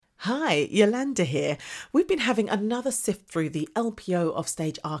Hi, Yolanda here. We've been having another sift through the LPO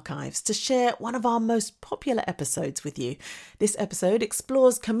Offstage archives to share one of our most popular episodes with you. This episode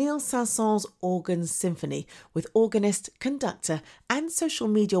explores Camille Saint-Saens' Organ Symphony with organist, conductor and social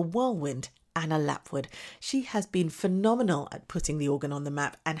media whirlwind Anna Lapwood. She has been phenomenal at putting the organ on the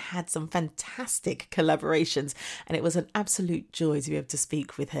map and had some fantastic collaborations, and it was an absolute joy to be able to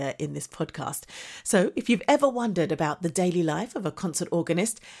speak with her in this podcast. So if you've ever wondered about the daily life of a concert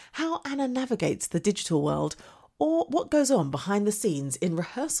organist, how Anna navigates the digital world, or what goes on behind the scenes in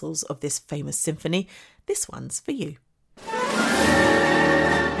rehearsals of this famous symphony, this one's for you.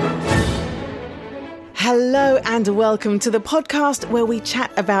 Hello and welcome to the podcast where we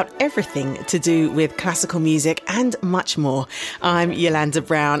chat about everything to do with classical music and much more. I'm Yolanda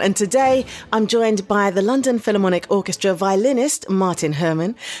Brown, and today I'm joined by the London Philharmonic Orchestra violinist Martin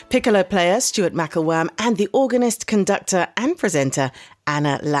Herman, piccolo player Stuart McElwam, and the organist, conductor and presenter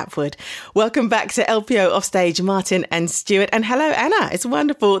Anna Lapwood. Welcome back to LPO Offstage, Martin and Stuart. And hello, Anna. It's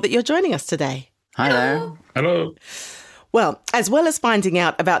wonderful that you're joining us today. Hi there. Hello. Well, as well as finding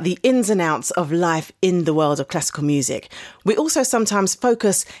out about the ins and outs of life in the world of classical music, we also sometimes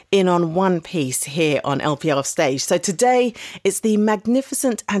focus in on one piece here on LPO Offstage. So today, it's the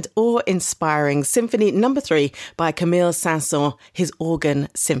magnificent and awe-inspiring Symphony No. 3 by Camille Saint-Saens, his Organ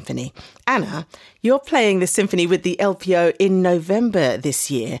Symphony. Anna, you're playing this symphony with the LPO in November this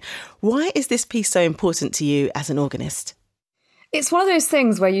year. Why is this piece so important to you as an organist? It's one of those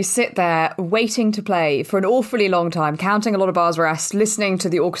things where you sit there waiting to play for an awfully long time, counting a lot of bars rest, listening to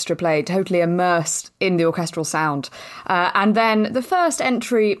the orchestra play, totally immersed in the orchestral sound. And then the first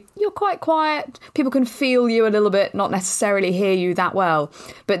entry, you're quite quiet. People can feel you a little bit, not necessarily hear you that well.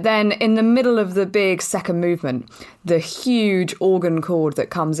 But then in the middle of the big second movement, the huge organ chord that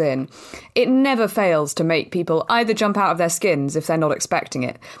comes in, it never fails to make people either jump out of their skins if they're not expecting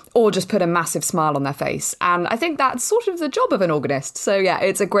it, or just put a massive smile on their face. And I think that's sort of the job of an organist. So yeah,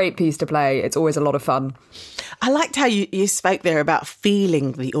 it's a great piece to play. It's always a lot of fun. I liked how you spoke there about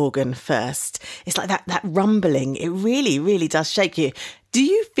feeling the organ first. It's like that rumbling. It really, really does shake you. Do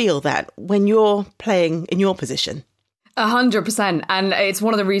you feel that when you're playing in your position? 100%. And it's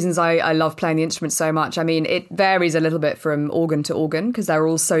one of the reasons I love playing the instrument so much. I mean, it varies a little bit from organ to organ because they're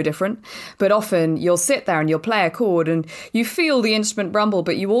all so different. But often you'll sit there and you'll play a chord and you feel the instrument rumble,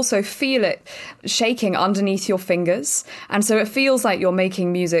 but you also feel it shaking underneath your fingers. And so it feels like you're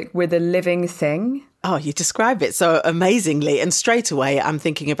making music with a living thing. Oh, you describe it so amazingly. And straight away, I'm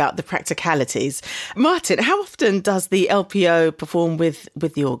thinking about the practicalities. Martin, how often does the LPO perform with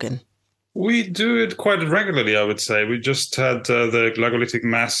the organ? We do it quite regularly, I would say. We just had the Glagolitic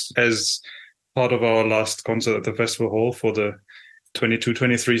Mass as part of our last concert at the Festival Hall for the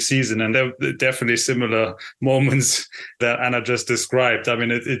 22-23 season. And there are definitely similar moments that Anna just described. I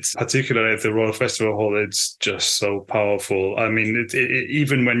mean, it's particularly at the Royal Festival Hall, it's just so powerful. I mean,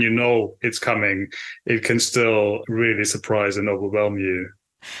 even when you know it's coming, it can still really surprise and overwhelm you.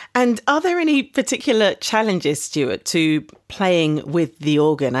 And are there any particular challenges, Stuart, to playing with the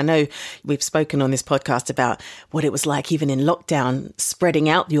organ? I know we've spoken on this podcast about what it was like even in lockdown, spreading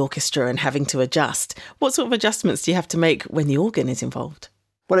out the orchestra and having to adjust. What sort of adjustments do you have to make when the organ is involved?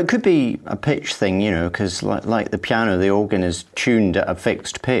 Well, it could be a pitch thing, because like the piano, the organ is tuned at a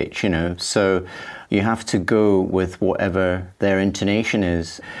fixed pitch, so you have to go with whatever their intonation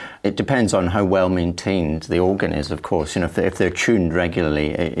is. It depends on how well maintained the organ is, of course. If they're tuned regularly,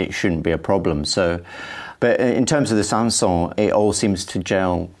 it shouldn't be a problem. So, but in terms of the Saint-Saens, it all seems to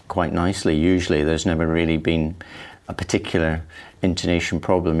gel quite nicely. Usually, there's never really been a particular intonation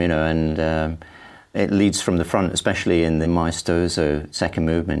problem, and it leads from the front, especially in the maestoso second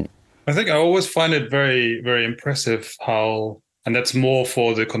movement. I think I always find it very, very impressive how, and that's more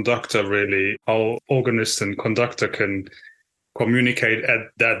for the conductor really, how organist and conductor can communicate at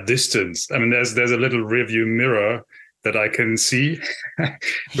that distance. I mean, there's a little rearview mirror that I can see,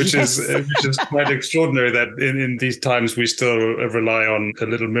 which is quite extraordinary that in these times we still rely on a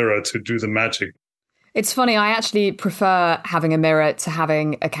little mirror to do the magic. It's funny, I actually prefer having a mirror to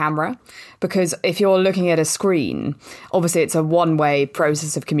having a camera, because if you're looking at a screen, obviously it's a one-way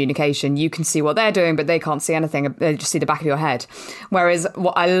process of communication. You can see what they're doing, but they can't see anything. They just see the back of your head. Whereas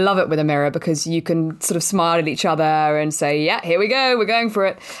I love it with a mirror because you can sort of smile at each other and say, yeah, here we go, we're going for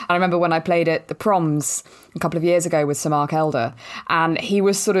it. I remember when I played at the Proms a couple of years ago with Sir Mark Elder, and he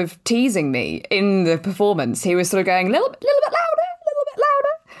was sort of teasing me in the performance. He was sort of going, a little bit louder.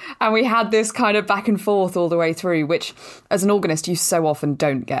 And we had this kind of back and forth all the way through, which as an organist, you so often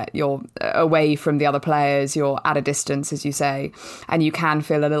don't get. You're away from the other players, you're at a distance, as you say, and you can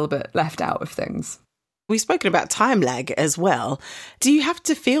feel a little bit left out of things. We've spoken about time lag as well. Do you have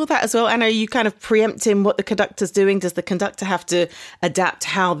to feel that as well? And are you kind of preempting what the conductor's doing? Does the conductor have to adapt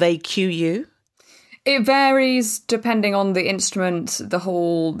how they cue you? It varies depending on the instrument, the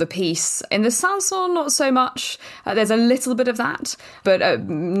hall, the piece. In the Saint-Saens, not so much. There's a little bit of that, but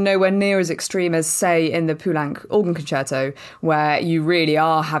nowhere near as extreme as, say, in the Poulenc organ concerto, where you really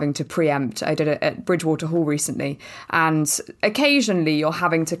are having to preempt. I did it at Bridgewater Hall recently, and occasionally you're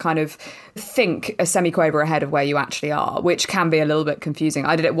having to kind of think a semiquaver ahead of where you actually are, which can be a little bit confusing.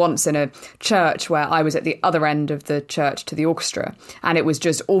 I did it once in a church where I was at the other end of the church to the orchestra, and it was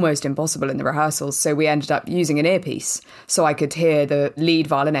just almost impossible in the rehearsals. So we ended up using an earpiece so I could hear the lead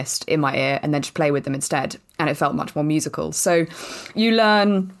violinist in my ear and then just play with them instead. And it felt much more musical. So you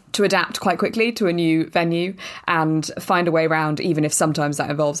learn to adapt quite quickly to a new venue and find a way around, even if sometimes that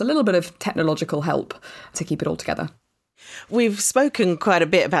involves a little bit of technological help to keep it all together. We've spoken quite a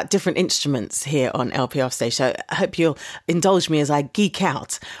bit about different instruments here on LP Offstage, so I hope you'll indulge me as I geek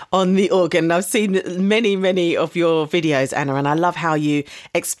out on the organ. I've seen many of your videos, Anna, and I love how you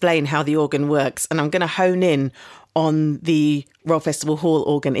explain how the organ works. And I'm going to hone in on the Royal Festival Hall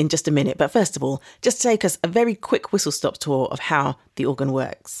organ in just a minute. But first of all, just take us a very quick whistle-stop tour of how the organ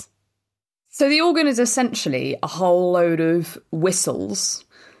works. So the organ is essentially a whole load of whistles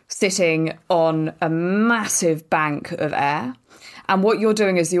sitting on a massive bank of air. And what you're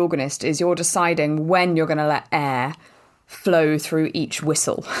doing as the organist is you're deciding when you're going to let air flow through each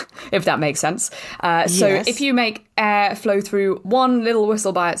whistle, if that makes sense. So if you make air flow through one little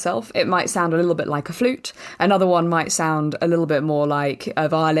whistle by itself, it might sound a little bit like a flute. Another one might sound a little bit more like a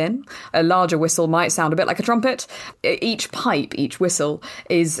violin. A larger whistle might sound a bit like a trumpet. Each pipe, each whistle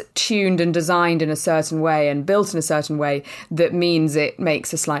is tuned and designed in a certain way and built in a certain way that means it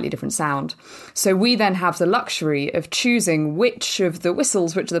makes a slightly different sound. So we then have the luxury of choosing which of the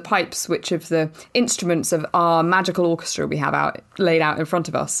whistles, which of the pipes, which of the instruments of our magical orchestra we have laid out in front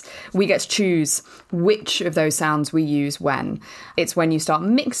of us. We get to choose which of those sounds we use when. It's when you start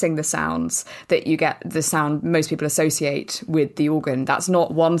mixing the sounds that you get the sound most people associate with the organ. That's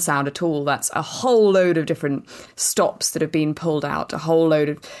not one sound at all. That's a whole load of different stops that have been pulled out, a whole load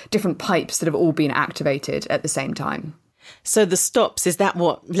of different pipes that have all been activated at the same time. So the stops, is that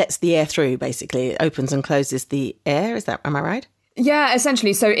what lets the air through, basically? It opens and closes the air, am I right? Yeah,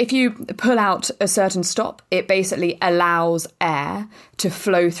 essentially. So if you pull out a certain stop, it basically allows air to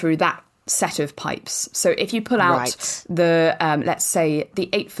flow through that set of pipes. So if you pull out the, let's say, the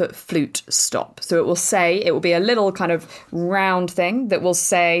 8-foot flute stop, so it will be a little kind of round thing that will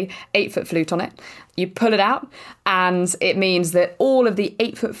say 8-foot flute on it. You pull it out, and it means that all of the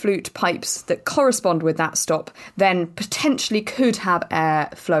 8-foot flute pipes that correspond with that stop then potentially could have air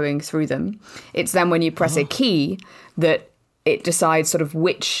flowing through them. It's then when you press a key that it decides sort of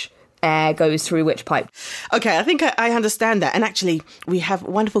which air goes through which pipe. Okay, I think I understand that. And actually, we have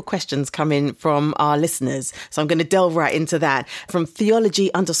wonderful questions coming from our listeners. So I'm going to delve right into that. From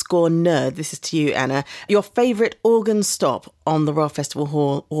theology_nerd, this is to you, Anna. Your favourite organ stop on the Royal Festival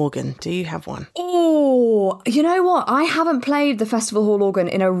Hall organ. Do you have one? Oh, you know what? I haven't played the Festival Hall organ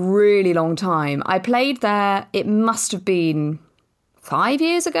in a really long time. I played there, it must have been 5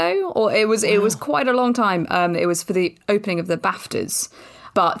 years ago, or it was quite a long time. It was for the opening of the BAFTAs.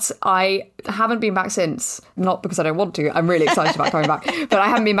 But I haven't been back since. Not because I don't want to. I'm really excited about coming back. But I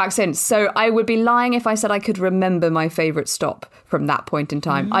haven't been back since. So I would be lying if I said I could remember my favourite stop from that point in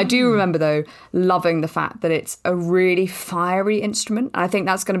time. I do remember, though, loving the fact that it's a really fiery instrument. And I think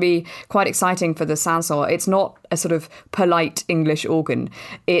that's going to be quite exciting for the Saint-Saens. It's not a sort of polite English organ.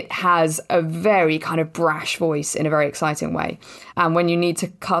 It has a very kind of brash voice in a very exciting way. And when you need to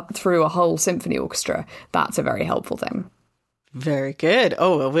cut through a whole symphony orchestra, that's a very helpful thing. Very good.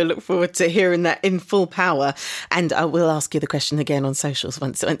 Oh, well, we'll look forward to hearing that in full power. And I will ask you the question again on socials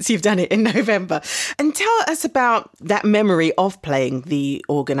once you've done it in November. And tell us about that memory of playing the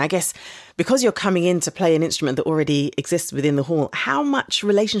organ. I guess because you're coming in to play an instrument that already exists within the hall, how much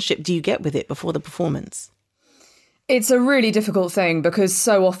relationship do you get with it before the performance? It's a really difficult thing because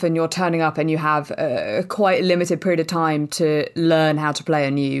so often you're turning up and you have a quite limited period of time to learn how to play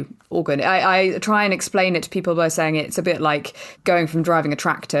a new organ. I try and explain it to people by saying it's a bit like going from driving a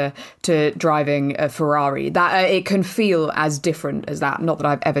tractor to driving a Ferrari. That it can feel as different as that. Not that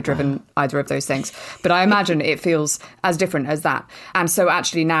I've ever driven either of those things, but I imagine it feels as different as that. And so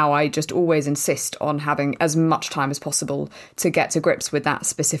actually now I just always insist on having as much time as possible to get to grips with that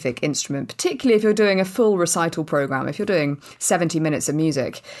specific instrument, particularly if you're doing a full recital programme. If you're doing 70 minutes of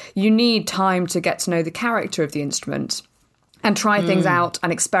music, you need time to get to know the character of the instrument and try things out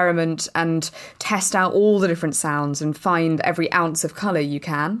and experiment and test out all the different sounds and find every ounce of colour you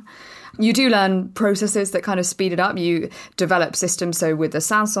can. You do learn processes that kind of speed it up. You develop systems. So with the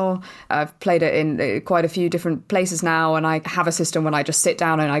Saint-Saens, I've played it in quite a few different places now, and I have a system when I just sit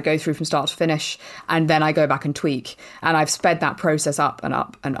down and I go through from start to finish, and then I go back and tweak. And I've sped that process up and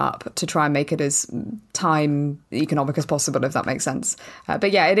up and up to try and make it as time economic as possible, if that makes sense.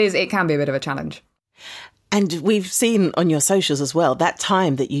 But yeah, it can be a bit of a challenge. And we've seen on your socials as well, that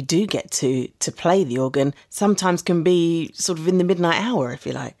time that you do get to play the organ sometimes can be sort of in the midnight hour, if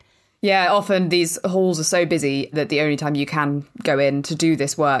you like. Yeah, often these halls are so busy that the only time you can go in to do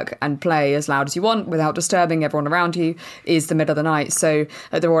this work and play as loud as you want without disturbing everyone around you is the middle of the night. So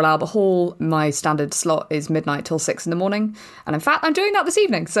at the Royal Albert Hall, my standard slot is midnight till 6 a.m. And in fact, I'm doing that this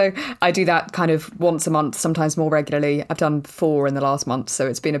evening. So I do that kind of once a month, sometimes more regularly. I've done 4 in the last month, so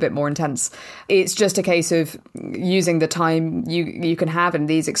it's been a bit more intense. It's just a case of using the time you can have in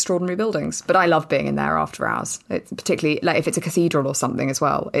these extraordinary buildings. But I love being in there after hours. It's particularly like if it's a cathedral or something as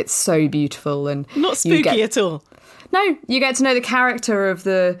well. It's so beautiful and not spooky at all. No, you get to know the character of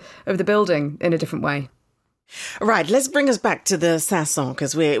the building in a different way. Right, let's bring us back to the Saint-Saens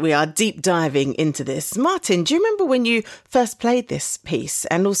because we are deep diving into this. Martin, do you remember when you first played this piece?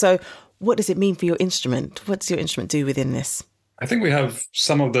 And also, what does it mean for your instrument? What does your instrument do within this? I think we have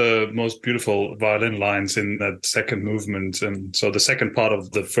some of the most beautiful violin lines in that second movement. And so the second part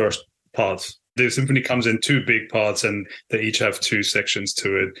of the first part. The symphony comes in 2 big parts and they each have 2 sections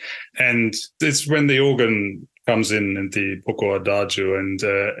to it. And it's when the organ comes in the Poco Adagio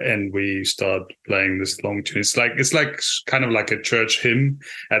and we start playing this long tune. It's like kind of like a church hymn.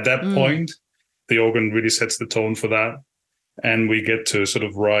 At that point, the organ really sets the tone for that. And we get to sort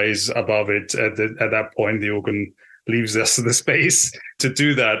of rise above it. At that point, the organ leaves us the space to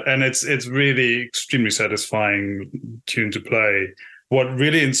do that. And it's really extremely satisfying tune to play. What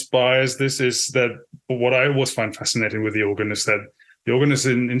really inspires this is that what I always find fascinating with the organ is that the organ is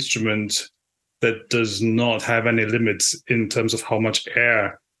an instrument that does not have any limits in terms of how much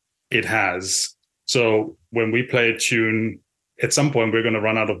air it has. So when we play a tune, at some point we're going to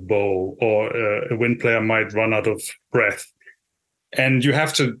run out of bow, or a wind player might run out of breath. And you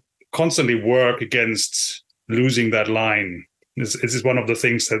have to constantly work against losing that line. This is one of the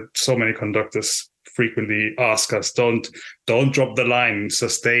things that so many conductors frequently ask us, don't drop the line,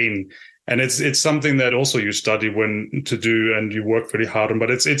 sustain. And it's something that also you study when to do and you work really hard on, but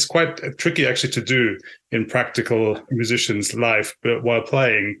it's quite tricky actually to do in practical musicians' life, but while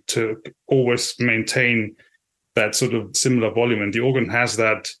playing, to always maintain that sort of similar volume. And the organ has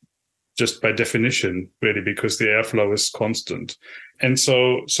that just by definition, really, because the airflow is constant. And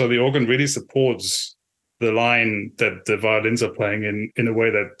so the organ really supports the line that the violins are playing in a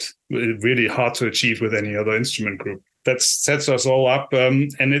way that is really hard to achieve with any other instrument group. That sets us all up,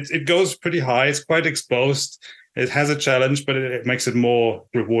 and it goes pretty high. It's quite exposed. It has a challenge, but it makes it more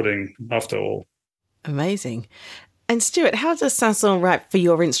rewarding after all. Amazing. And Stuart, how does Saint-Saens write for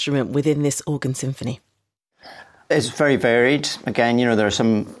your instrument within this organ symphony? It's very varied. Again, there are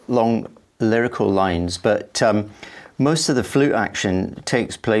some long lyrical lines, but most of the flute action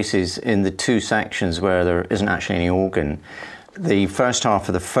takes places in the 2 sections where there isn't actually any organ. The first half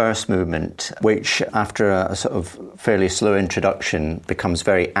of the first movement, which after a sort of fairly slow introduction becomes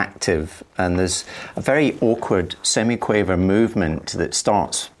very active, and there's a very awkward semiquaver movement that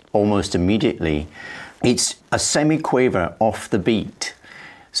starts almost immediately. It's a semiquaver off the beat.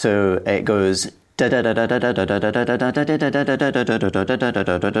 So it goes and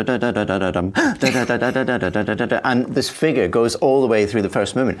this figure goes all the way through the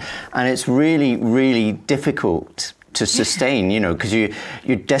first movement, and it's really, really difficult to sustain, because you're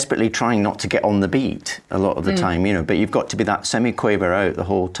desperately trying not to get on the beat a lot of the time, but you've got to be that semiquaver out the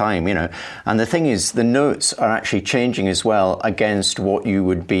whole time, And the thing is, the notes are actually changing as well against what you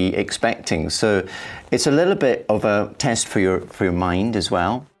would be expecting. So it's a little bit of a test for your mind as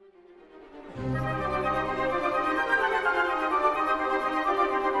well.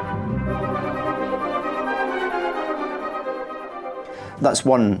 That's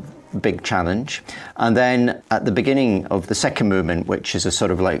one big challenge. And then at the beginning of the second movement, which is a sort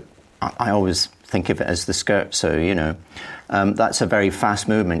of like, I always think of it as the scherzo, that's a very fast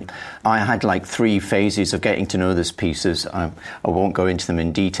movement. I had like 3 phases of getting to know this piece. I won't go into them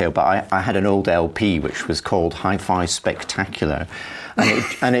in detail, but I had an old LP which was called Hi-Fi Spectacular.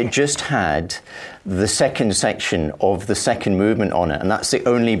 And it just had the second section of the second movement on it. And that's the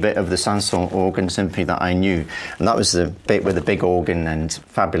only bit of the Saint-Saens organ symphony that I knew. And that was the bit with the big organ and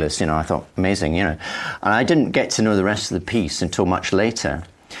fabulous, I thought, amazing, And I didn't get to know the rest of the piece until much later.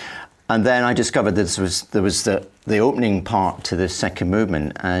 And then I discovered that there was the opening part to this second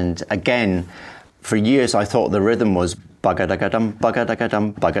movement. And again, for years I thought the rhythm was bugga-dugga-dum,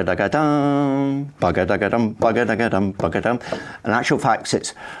 bugga-dugga-dum, bugga-dugga-dum, bugga-dugga-dum, bugga-dugga-dum, bugga-dum. In actual fact,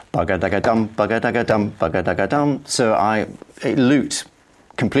 it's bugga-dugga-dum, bugga-dugga-dum, bugga-dugga-dum. So it looked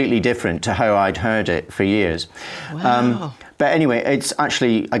completely different to how I'd heard it for years. Wow. But anyway, it's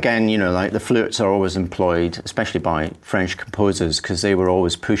actually, again, like the flutes are always employed, especially by French composers, because they were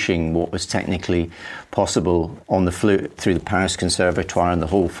always pushing what was technically possible on the flute through the Paris Conservatoire and the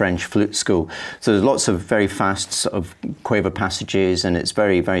whole French flute school. So there's lots of very fast sort of quaver passages, and it's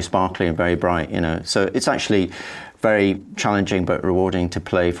very, very sparkly and very bright, So it's actually very challenging but rewarding to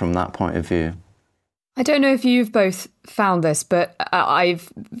play from that point of view. I don't know if you've both found this, but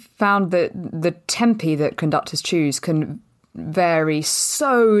I've found that the tempi that conductors choose can vary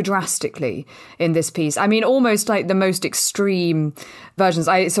so drastically in this piece. I mean, almost like the most extreme versions.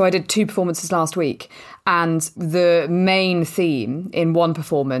 So I did 2 performances last week, and the main theme in one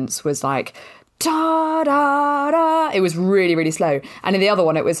performance was like da da da. It was really, really slow, and in the other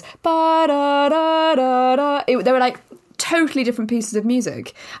one it was ba da da da da. They were like totally different pieces of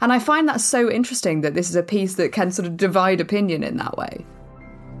music, and I find that so interesting that this is a piece that can sort of divide opinion in that way.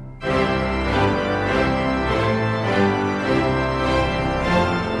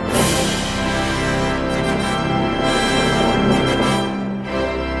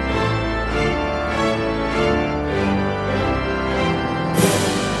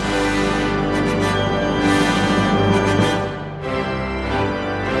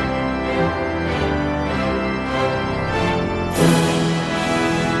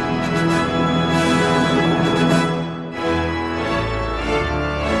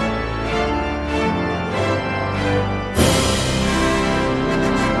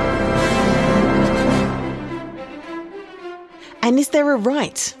 And is there a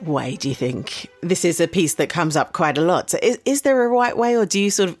right way, do you think? This is a piece that comes up quite a lot. So is there a right way, or do you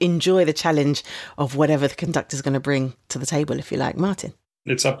sort of enjoy the challenge of whatever the conductor's going to bring to the table, if you like, Martin?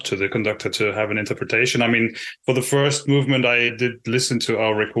 It's up to the conductor to have an interpretation. I mean, for the first movement, I did listen to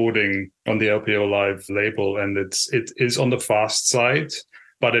our recording on the LPO Live label, and it is on the fast side,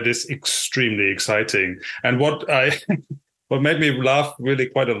 but it is extremely exciting. And what made me laugh really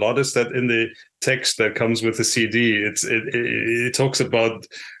quite a lot is that in the text that comes with the CD, it talks about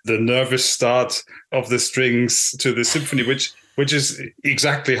the nervous start of the strings to the symphony, which is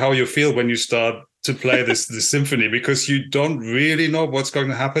exactly how you feel when you start to play the symphony, because you don't really know what's going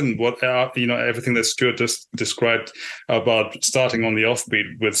to happen. Everything that Stuart just described about starting on the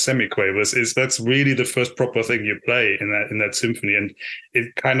offbeat with semiquavers that's really the first proper thing you play in that symphony, and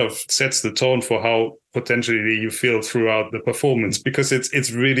it kind of sets the tone for how potentially you feel throughout the performance, because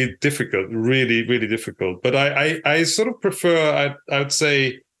it's really difficult, really, really difficult. But I sort of prefer, I would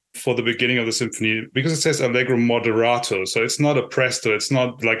say, for the beginning of the symphony, because it says allegro moderato, so it's not a presto, it's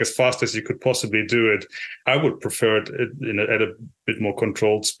not like as fast as you could possibly do it. I would prefer it at a bit more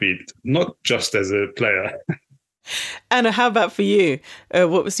controlled speed, not just as a player. Anna, how about for you?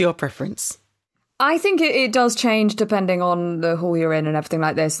 What was your preference? I think it does change depending on the hall you're in and everything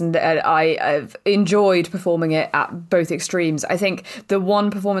like this. And I've enjoyed performing it at both extremes. I think the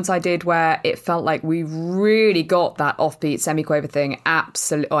one performance I did where it felt like we really got that offbeat semiquaver thing,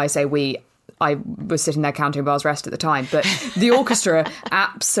 absolutely. I say we. I was sitting there counting bars rest at the time, but the orchestra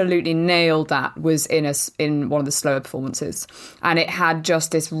absolutely nailed that, was in one of the slower performances. And it had just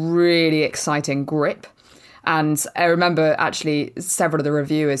this really exciting grip. And I remember actually several of the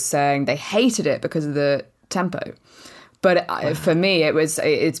reviewers saying they hated it because of the tempo. But for me,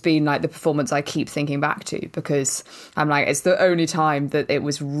 it's been like the performance I keep thinking back to, because I'm like, it's the only time that it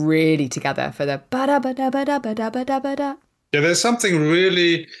was really together for the ba-da-ba-da-ba-da-ba-da-ba-da-ba-da. Yeah, there's something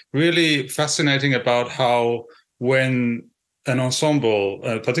really, really fascinating about how when an ensemble,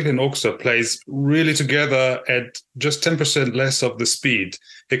 particularly an orchestra, plays really together at just 10% less of the speed,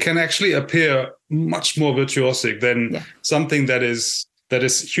 it can actually appear much more virtuosic than something that is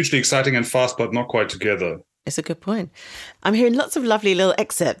hugely exciting and fast, but not quite together. It's a good point. I'm hearing lots of lovely little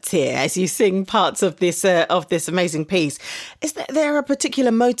excerpts here as you sing parts of this amazing piece. Is there a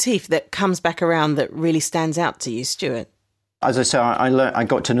particular motif that comes back around that really stands out to you, Stuart? As I say, I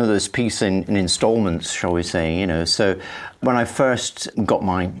got to know this piece in installments, shall we say, So when I first got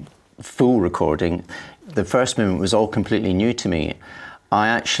my full recording, the first movement was all completely new to me. I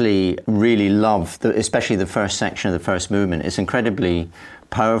actually really love, especially the first section of the first movement. It's incredibly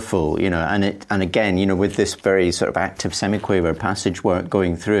powerful, and again, with this very sort of active semiquaver passage work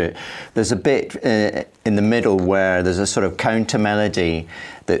going through it, there's a bit in the middle where there's a sort of counter melody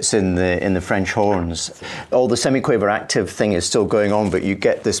that's in the French horns. All the semiquaver active thing is still going on, but you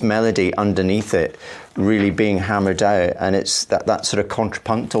get this melody underneath it really being hammered out, and it's that sort of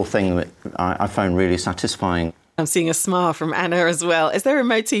contrapuntal thing that I found really satisfying. I'm seeing a smile from Anna as well. Is there a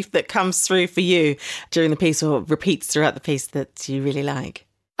motif that comes through for you during the piece or repeats throughout the piece that you really like?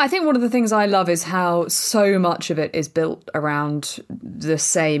 I think one of the things I love is how so much of it is built around the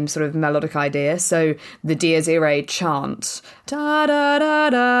same sort of melodic idea. So the Dies Irae chant, da da da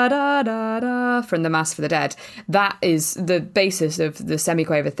da da da da, from the Mass for the Dead, that is the basis of the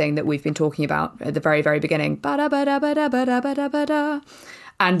semiquaver thing that we've been talking about at the very, very beginning. Ba da ba da ba da ba da ba da ba da.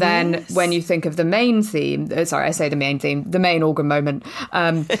 And then when you think of the main theme, the main organ moment,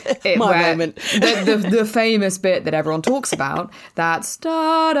 moment. the famous bit that everyone talks about, that's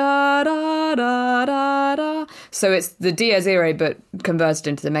da da da da da da. So it's the Dies Irae but converted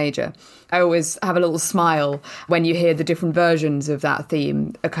into the major. I always have a little smile when you hear the different versions of that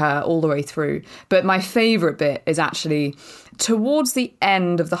theme occur all the way through. But my favourite bit is actually towards the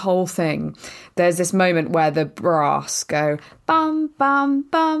end of the whole thing. There's this moment where the brass go bum bum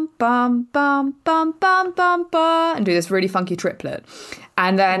bum bum bum bum bum bum bum and do this really funky triplet.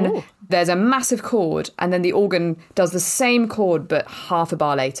 And then there's a massive chord, and then the organ does the same chord but half a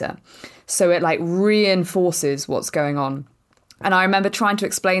bar later. So it like reinforces what's going on. And I remember trying to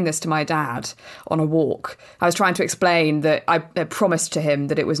explain this to my dad on a walk. I was trying to explain that I promised to him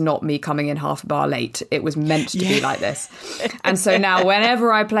that it was not me coming in half a bar late. It was meant to be like this. And so now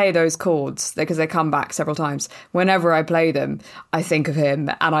whenever I play those chords, because they come back several times, whenever I play them, I think of him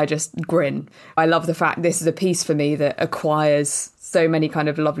and I just grin. I love the fact this is a piece for me that acquires so many kind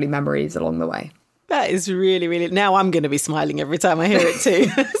of lovely memories along the way. That is really, really... Now I'm going to be smiling every time I hear it too.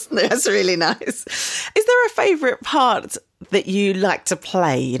 That's really nice. Is there a favourite part that you like to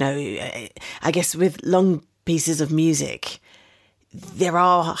play? You know, I guess with long pieces of music, there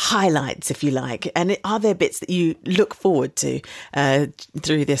are highlights, if you like. And are there bits that you look forward to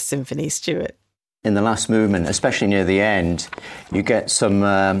through this symphony, Stuart? In the last movement, especially near the end, you get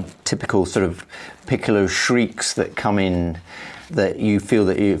some typical sort of piccolo shrieks that come in, that you feel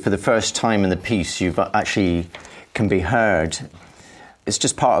that you, for the first time in the piece, you've actually can be heard. It's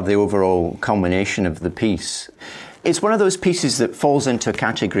just part of the overall culmination of the piece. It's one of those pieces that falls into a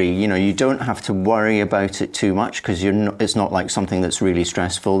category, you know, you don't have to worry about it too much because it's not like something that's really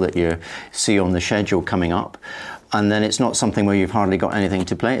stressful that you see on the schedule coming up. And then it's not something where you've hardly got anything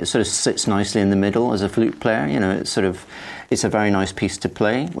to play. It sort of sits nicely in the middle as a flute player, you know, it's a very nice piece to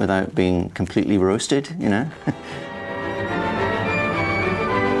play without being completely roasted, you know.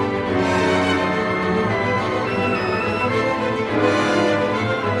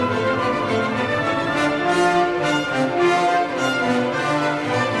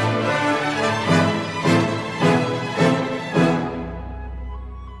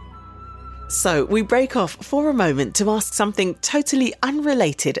 So we break off for a moment to ask something totally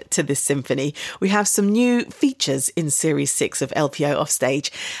unrelated to this symphony. We have some new features in Series 6 of LPO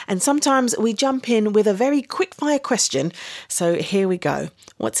Offstage, and sometimes we jump in with a very quick-fire question. So here we go.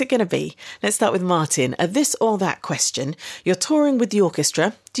 What's it going to be? Let's start with Martin. A this or that question. You're touring with the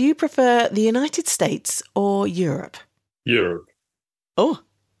orchestra. Do you prefer the United States or Europe? Europe. Oh,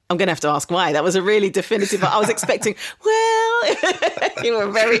 I'm going to have to ask why. That was a really definitive... I was expecting, well, you were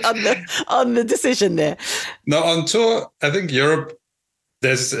very on the decision there. No, on tour, I think Europe,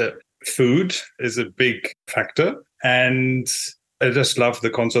 there's food is a big factor. And I just love the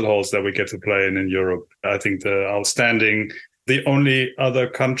concert halls that we get to play in Europe. I think they're outstanding. The only other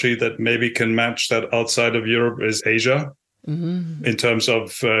country that maybe can match that outside of Europe is Asia. Mm-hmm. In terms of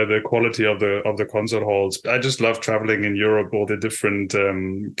the quality of the concert halls. I just love traveling in Europe, all the different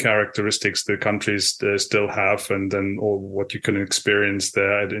characteristics the countries still have, and then or what you can experience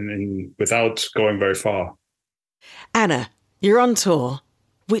there without going very far. Anna, you're on tour.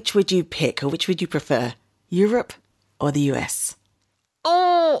 Which would you pick, or which would you prefer, Europe or the US?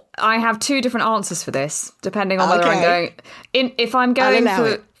 Oh, I have two different answers for this, depending on whether I'm going... If I'm going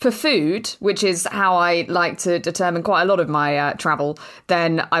for food, which is how I like to determine quite a lot of my travel,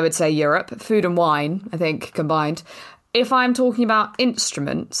 then I would say Europe. Food and wine, I think, combined. If I'm talking about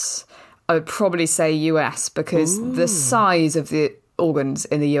instruments, I would probably say US, because the size of the organs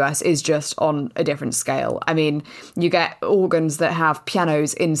in the US is just on a different scale. I mean, you get organs that have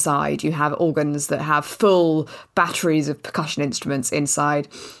pianos inside, you have organs that have full batteries of percussion instruments inside.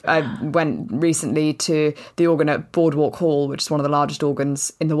 I went recently to the organ at Boardwalk Hall, which is one of the largest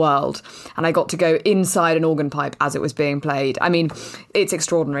organs in the world, and I got to go inside an organ pipe as it was being played. I mean, it's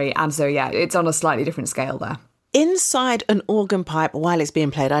extraordinary, and so yeah, it's on a slightly different scale there. Inside an organ pipe while it's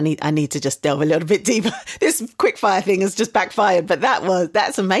being played, I need to just delve a little bit deeper. This quickfire thing has just backfired, but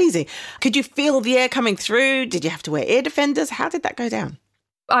that's amazing. Could you feel the air coming through? Did you have to wear ear defenders? How did that go down?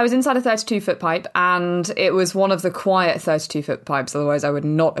 I was inside a 32-foot pipe, and it was one of the quiet 32-foot pipes, otherwise I would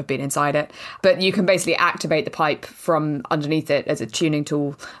not have been inside it. But you can basically activate the pipe from underneath it as a tuning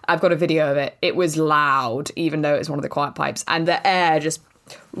tool. I've got a video of it. It was loud, even though it's one of the quiet pipes, and the air just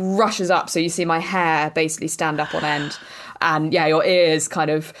rushes up, so you see my hair basically stand up on end. And yeah, your ears kind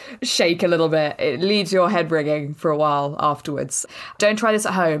of shake a little bit. It leaves your head ringing for a while afterwards. Don't try this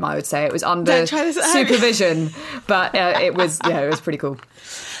at home, I would say. It was under supervision, but it was pretty cool.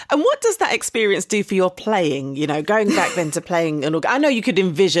 And what does that experience do for your playing? You know, going back then to playing an organ. I know you could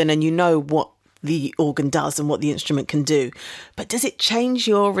envision and you know what the organ does and what the instrument can do, but does it change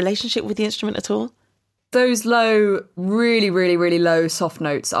your relationship with the instrument at all? Those low, really, really, really low soft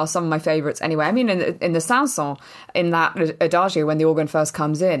notes are some of my favourites anyway. I mean, in the Saint-Saens, in that adagio, when the organ first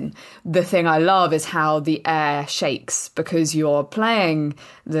comes in, the thing I love is how the air shakes because you're playing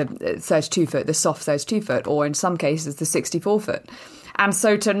the 32-foot, the soft 32-foot, or in some cases, the 64-foot. And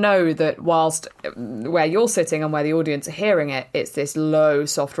so to know that whilst where you're sitting and where the audience are hearing it, it's this low,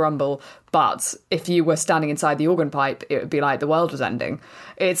 soft rumble. But if you were standing inside the organ pipe, it would be like the world was ending.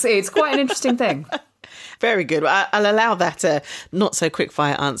 It's quite an interesting thing. Very good. I'll allow that not so quick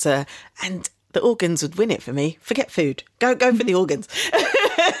fire answer. And the organs would win it for me. Forget food. Go for the organs.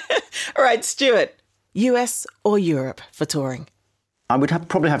 All right, Stuart, US or Europe for touring? I would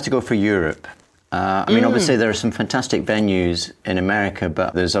probably have to go for Europe. I mean, obviously there are some fantastic venues in America,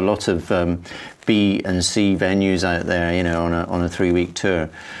 but there's a lot of B and C venues out there, you know, on a 3-week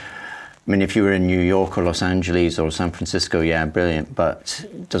tour. I mean, if you were in New York or Los Angeles or San Francisco, yeah, brilliant, but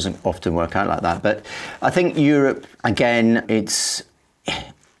it doesn't often work out like that. But I think Europe, again, there's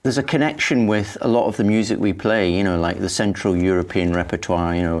a connection with a lot of the music we play, you know, like the Central European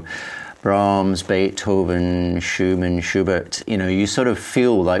repertoire, you know, Brahms, Beethoven, Schumann, Schubert. You know, you sort of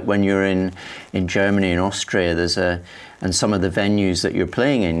feel like when you're in Germany and Austria, and some of the venues that you're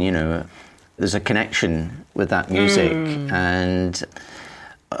playing in, you know, there's a connection with that music. And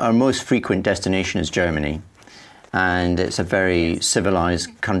our most frequent destination is Germany, and it's a very civilized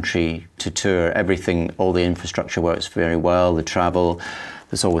country to tour. Everything, all the infrastructure works very well, the travel,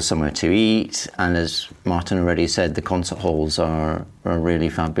 there's always somewhere to eat, and as Martin already said, the concert halls are really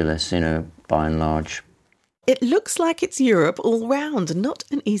fabulous, you know, by and large. It looks like it's Europe all round. Not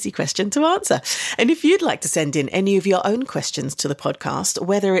an easy question to answer. And if you'd like to send in any of your own questions to the podcast,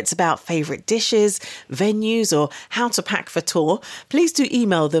 whether it's about favourite dishes, venues or how to pack for tour, please do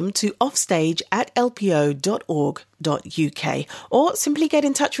email them to offstage@lpo.org.uk or simply get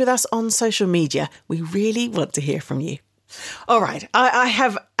in touch with us on social media. We really want to hear from you. All right, I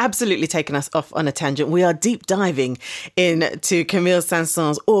have absolutely taken us off on a tangent. We are deep diving into Camille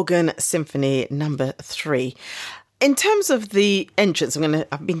Saint-Saens' Organ Symphony No. 3. In terms of the entrance,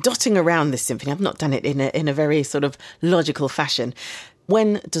 I've been dotting around this symphony. I've not done it in a very sort of logical fashion.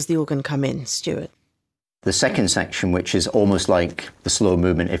 When does the organ come in, Stuart? The second section, which is almost like the slow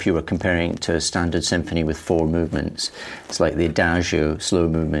movement if you were comparing it to a standard symphony with 4 movements. It's like the adagio slow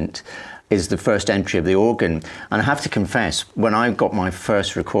movement, is the first entry of the organ. And I have to confess, when I got my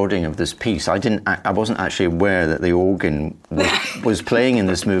first recording of this piece, I wasn't actually aware that the organ was playing in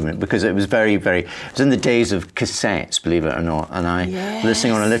this movement, because it was very, very, it was in the days of cassettes, believe it or not, and I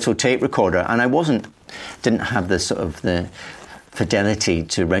listening on a little tape recorder, and I didn't have the sort of the fidelity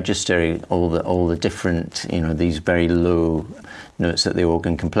to register all the different, you know, these very low notes that the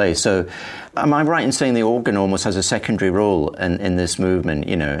organ can play. So am I right in saying the organ almost has a secondary role in this movement?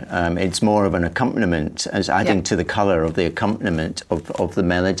 You know, it's more of an accompaniment, as adding to the colour of the accompaniment of the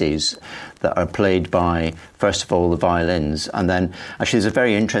melodies that are played by, first of all, the violins. And then actually there's a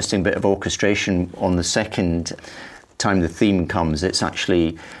very interesting bit of orchestration on the second time the theme comes. It's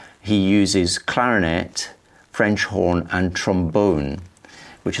actually, he uses clarinet, French horn and trombone,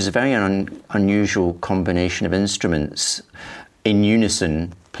 which is a very unusual combination of instruments in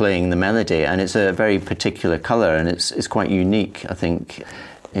unison playing the melody, and it's a very particular colour, and it's quite unique, I think,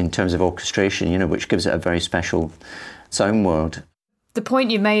 in terms of orchestration, you know, which gives it a very special sound world. The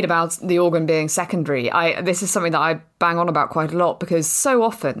point you made about the organ being secondary, this is something that I bang on about quite a lot, because so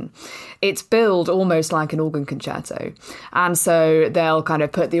often it's billed almost like an organ concerto. And so they'll kind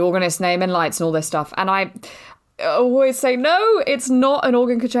of put the organist's name and lights and all this stuff. And I always say, no, it's not an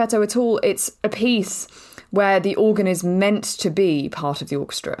organ concerto at all. It's a piece where the organ is meant to be part of the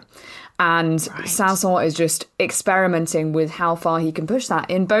orchestra. And Saint-Saens is just experimenting with how far he can push that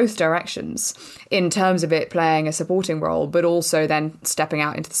in both directions, in terms of it playing a supporting role, but also then stepping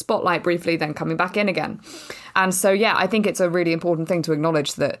out into the spotlight briefly, then coming back in again. And so, yeah, I think it's a really important thing to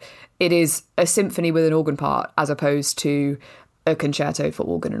acknowledge that it is a symphony with an organ part as opposed to a concerto for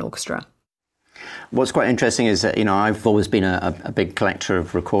organ and orchestra. What's quite interesting is that, I've always been a big collector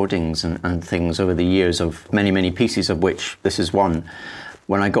of recordings and things over the years, of many, many pieces, of which this is one.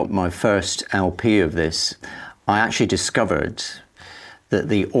 When I got my first LP of this, I actually discovered that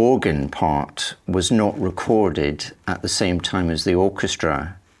the organ part was not recorded at the same time as the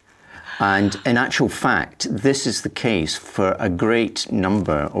orchestra. And in actual fact, this is the case for a great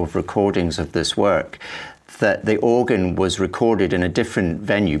number of recordings of this work, that the organ was recorded in a different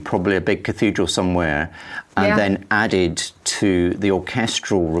venue, probably a big cathedral somewhere, and then added to the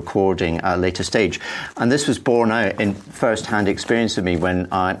orchestral recording at a later stage. And this was borne out in first-hand experience of me when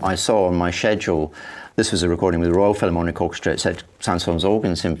I saw on my schedule, this was a recording with the Royal Philharmonic Orchestra. It said Saint-Saens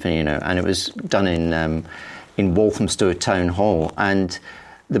Organ Symphony, and it was done in Walthamstow Town Hall, and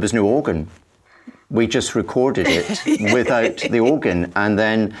there was no organ. We just recorded it without the organ, and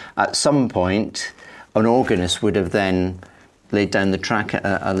then at some point an organist would have then laid down the track at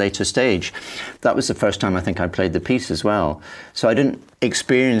a later stage. That was the first time I think I played the piece as well. So I didn't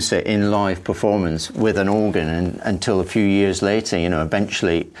experience it in live performance with an organ until a few years later,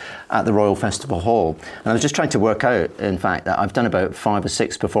 eventually at the Royal Festival Hall. And I was just trying to work out, in fact, that I've done about 5 or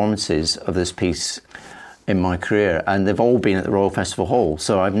 6 performances of this piece in my career, and they've all been at the Royal Festival Hall.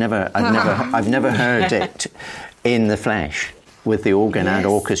 So I've never heard it in the flesh, with the organ and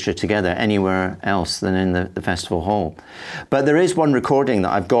orchestra together, anywhere else than in the festival hall. But there is one recording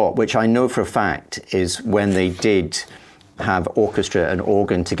that I've got, which I know for a fact is when they did have orchestra and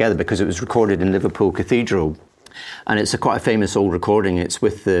organ together, because it was recorded in Liverpool Cathedral. And it's quite a famous old recording. It's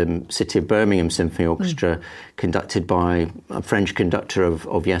with the City of Birmingham Symphony Orchestra, conducted by a French conductor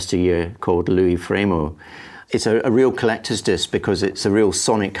of yesteryear called Louis Frémaux. It's a real collector's disc, because it's a real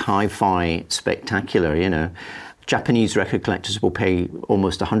sonic hi-fi spectacular, Japanese record collectors will pay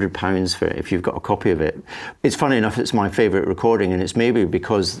almost £100 for it if you've got a copy of it. It's funny enough, it's my favourite recording, and it's maybe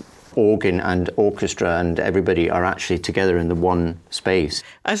because organ and orchestra and everybody are actually together in the one space.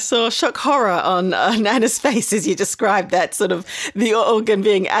 I saw shock horror on Anna's face as you described that, sort of the organ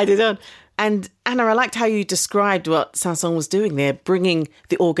being added on. And Anna, I liked how you described what Saint-Saens was doing there, bringing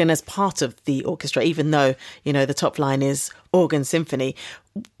the organ as part of the orchestra, even though, the top line is organ symphony.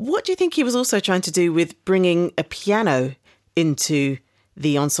 What do you think he was also trying to do with bringing a piano into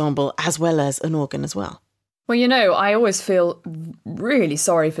the ensemble as well as an organ as well? Well, I always feel really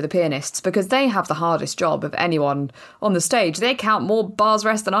sorry for the pianists, because they have the hardest job of anyone on the stage. They count more bars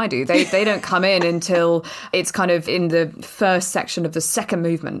rest than I do. They don't come in until it's kind of in the first section of the second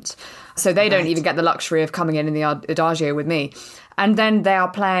movement. So they don't even get the luxury of coming in the adagio with me. And then they are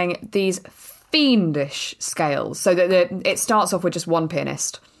playing these fiendish scales. So that it starts off with just one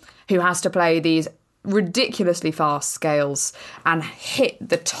pianist who has to play these ridiculously fast scales and hit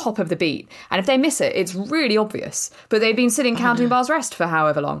the top of the beat. And if they miss it, it's really obvious. But they've been sitting counting bars rest for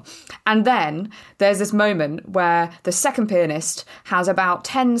however long. And then there's this moment where the second pianist has about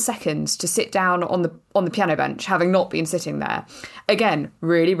 10 seconds to sit down on the piano bench, having not been sitting there. Again,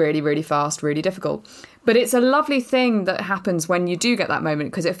 really, really, really fast, really difficult. But it's a lovely thing that happens when you do get that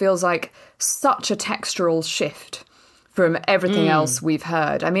moment, because it feels like such a textural shift from everything else we've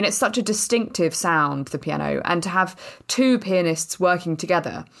heard. I mean, it's such a distinctive sound, the piano, and to have two pianists working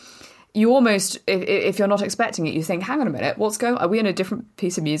together, you almost, if you're not expecting it, you think, hang on a minute, are we in a different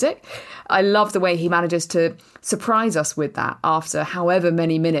piece of music? I love the way he manages to surprise us with that after however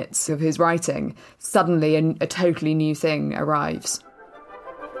many minutes of his writing. Suddenly a totally new thing arrives.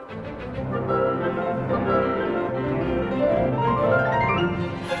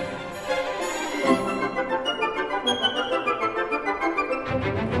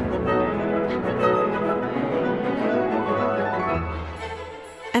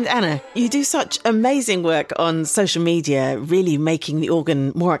 And Anna, you do such amazing work on social media, really making the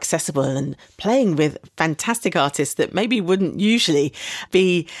organ more accessible and playing with fantastic artists that maybe wouldn't usually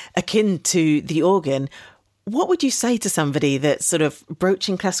be akin to the organ. What would you say to somebody that's sort of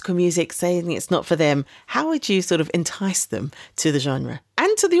broaching classical music, saying it's not for them? How would you sort of entice them to the genre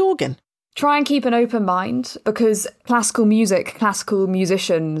and to the organ? Try and keep an open mind, because classical music, classical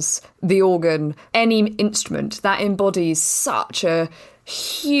musicians, the organ, any instrument that embodies such a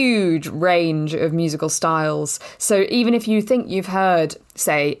huge range of musical styles. So even if you think you've heard,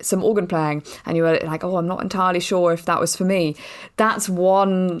 say, some organ playing and you're like, oh, I'm not entirely sure if that was for me, that's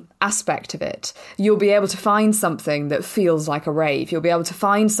one aspect of it. You'll be able to find something that feels like a rave. You'll be able to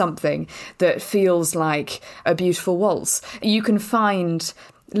find something that feels like a beautiful waltz. You can find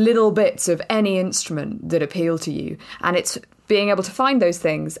little bits of any instrument that appeal to you, and it's being able to find those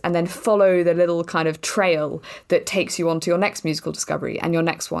things and then follow the little kind of trail that takes you onto your next musical discovery and your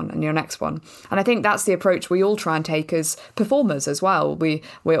next one and your next one. And I think that's the approach we all try and take as performers as well.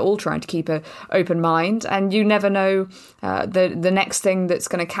 We're all trying to keep an open mind, and you never know the next thing that's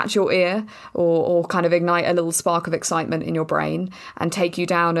going to catch your ear or kind of ignite a little spark of excitement in your brain and take you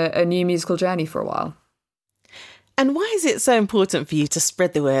down a new musical journey for a while. And why is it so important for you to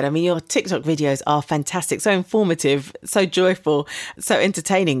spread the word? I mean, your TikTok videos are fantastic, so informative, so joyful, so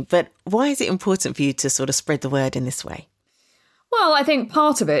entertaining. But why is it important for you to sort of spread the word in this way? Well, I think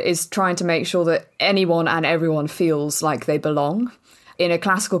part of it is trying to make sure that anyone and everyone feels like they belong. In a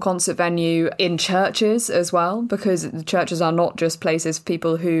classical concert venue, in churches as well, because the churches are not just places for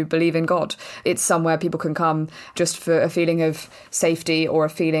people who believe in God. It's somewhere people can come just for a feeling of safety or a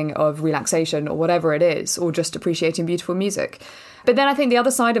feeling of relaxation or whatever it is, or just appreciating beautiful music. But then I think the other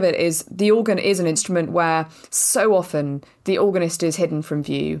side of it is the organ is an instrument where so often the organist is hidden from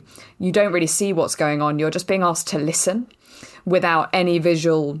view. You don't really see what's going on. You're just being asked to listen without any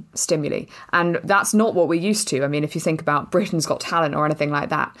visual stimuli. And that's not what we're used to. I mean, if you think about Britain's Got Talent or anything like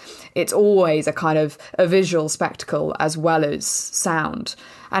that, it's always a kind of a visual spectacle as well as sound.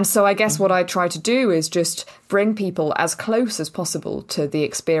 And so I guess what I try to do is just bring people as close as possible to the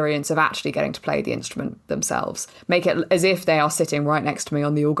experience of actually getting to play the instrument themselves. Make it as if they are sitting right next to me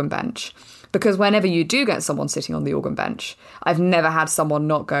on the organ bench. Because whenever you do get someone sitting on the organ bench, I've never had someone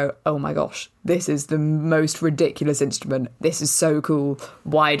not go, oh my gosh, this is the most ridiculous instrument. This is so cool.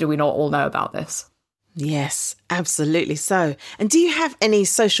 Why do we not all know about this? Yes, absolutely so. And do you have any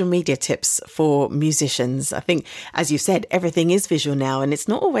social media tips for musicians? I think, as you said, everything is visual now, and it's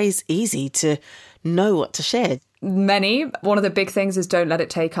not always easy to know what to share. Many. One of the big things is don't let it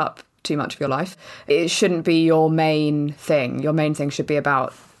take up too much of your life. It shouldn't be your main thing. Your main thing should be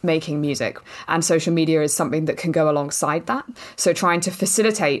about making music, and social media is something that can go alongside that. So trying to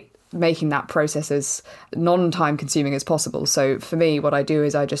facilitate making that process as non-time consuming as possible. So for me, what I do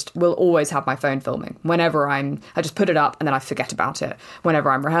is I just will always have my phone filming. Whenever I just put it up and then I forget about it. Whenever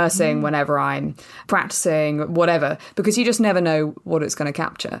I'm rehearsing, whenever I'm practicing, whatever, because you just never know what it's going to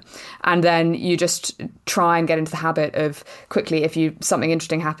capture. And then you just try and get into the habit of quickly, if something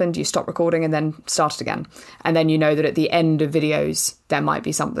interesting happened, you stop recording and then start it again. And then you know that at the end of videos, there might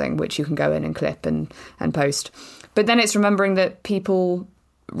be something which you can go in and clip and post. But then it's remembering that people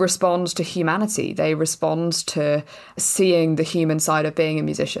respond to humanity. They respond to seeing the human side of being a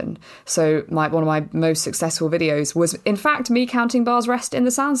musician. So one of my most successful videos was, in fact, me counting bars rest in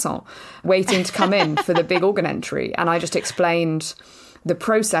the Saint-Saens, waiting to come in for the big organ entry. And I just explained the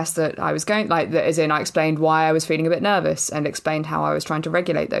process that I was going, as in I explained why I was feeling a bit nervous and explained how I was trying to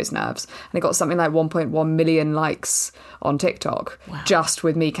regulate those nerves. And it got something like 1.1 million likes on TikTok, wow, just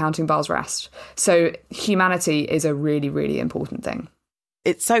with me counting bars rest. So humanity is a really, really important thing.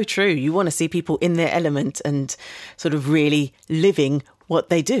 It's so true. You want to see people in their element and sort of really living what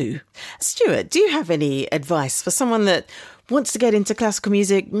they do. Stuart, do you have any advice for someone that wants to get into classical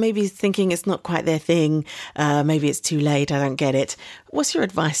music, maybe thinking it's not quite their thing, maybe it's too late, I don't get it? What's your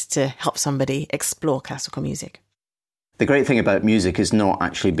advice to help somebody explore classical music? The great thing about music is not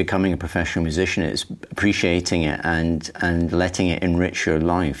actually becoming a professional musician, it's appreciating it and letting it enrich your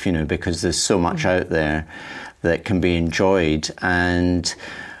life, because there's so much out there that can be enjoyed. And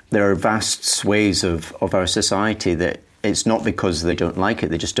there are vast swathes of our society that it's not because they don't like it,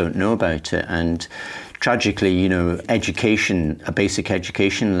 they just don't know about it. And tragically, education, a basic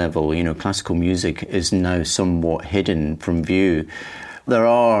education level, classical music is now somewhat hidden from view. There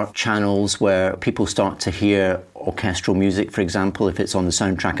are channels where people start to hear orchestral music, for example, if it's on the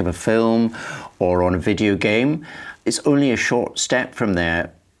soundtrack of a film or on a video game. It's only a short step from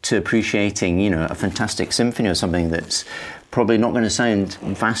there to appreciating, a fantastic symphony or something that's probably not going to sound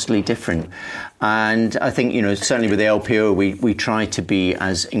vastly different. And I think, certainly with the LPO, we try to be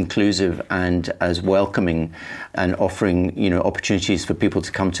as inclusive and as welcoming and offering, opportunities for people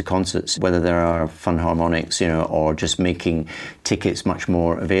to come to concerts, whether there are fun harmonics, or just making tickets much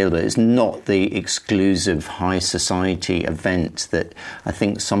more available. It's not the exclusive high society event that I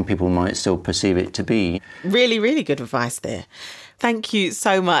think some people might still perceive it to be. Really, really good advice there. Thank you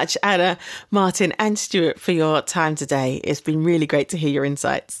so much, Anna, Martin and Stuart, for your time today. It's been really great to hear your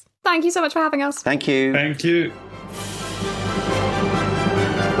insights. Thank you so much for having us. Thank you. Thank you.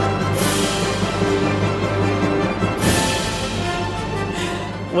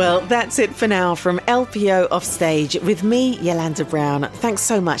 Well, that's it for now from LPO Offstage with me, Yolanda Brown. Thanks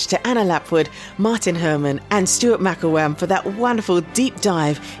so much to Anna Lapwood, Martin Herman and Stuart McElwham for that wonderful deep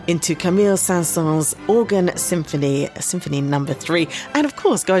dive into Camille Saint-Saens' Organ Symphony, Symphony number 3, and of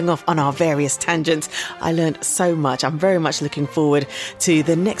course going off on our various tangents. I learned so much. I'm very much looking forward to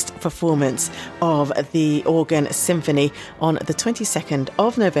the next performance of the Organ Symphony on the 22nd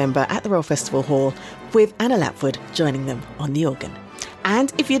of November at the Royal Festival Hall with Anna Lapwood joining them on the organ.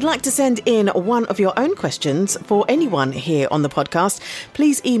 And if you'd like to send in one of your own questions for anyone here on the podcast,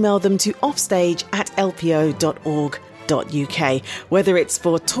 please email them to offstage@lpo.org.uk. Whether it's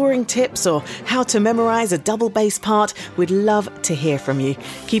for touring tips or how to memorise a double bass part, we'd love to hear from you.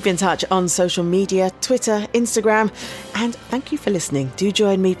 Keep in touch on social media, Twitter, Instagram, and thank you for listening. Do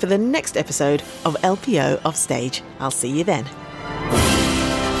join me for the next episode of LPO Offstage. I'll see you then.